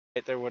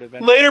There would have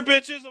been. Later,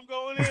 bitches. I'm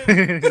going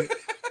in.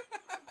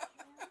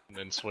 And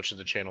then switch to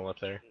the channel up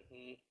there.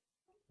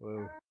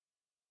 Whoa.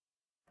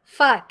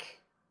 Fuck.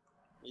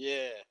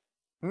 Yeah.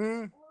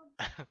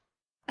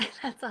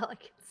 That's all I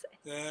can say.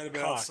 That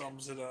about Cock.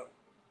 sums it up.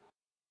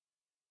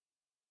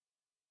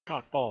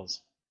 Cock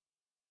balls.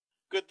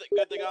 Good thing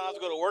I don't have to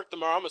go to work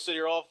tomorrow. I'm gonna sit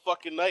here all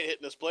fucking night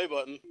hitting this play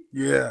button.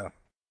 Yeah.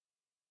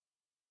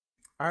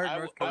 I heard I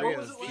North w- I Korea What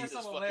was is it Feed last this time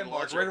on fucking Landmark?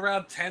 logic. Right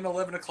around 10,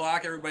 11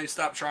 o'clock, everybody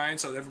stopped trying,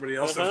 so everybody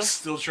else that was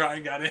still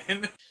trying got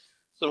in.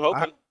 So I'm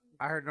hoping.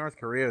 I heard North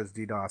Korea is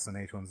DDoS on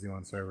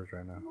H1Z1 servers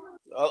right now.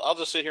 I'll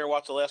just sit here and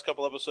watch the last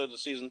couple episodes of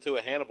season 2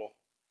 of Hannibal.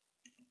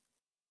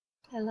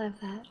 I love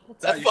that.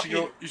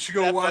 That You should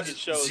go that watch fucking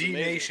show is Z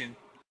amazing. Nation.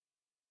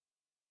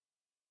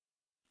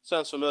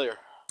 Sounds familiar.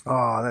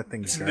 Oh, that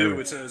thing's It's garbage. new.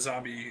 It's a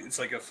zombie. It's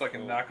like a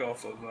fucking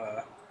knockoff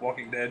of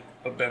Walking Dead,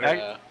 but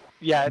better.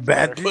 Yeah, it's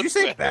Bad? better. Did you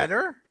say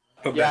better?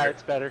 But Yeah, better.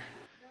 it's better.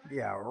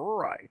 Yeah,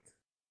 right.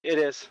 It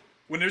is.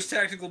 When there's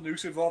tactical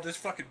nukes involved, it's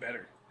fucking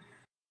better.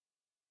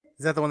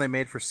 Is that the one they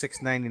made for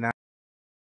 $6.99?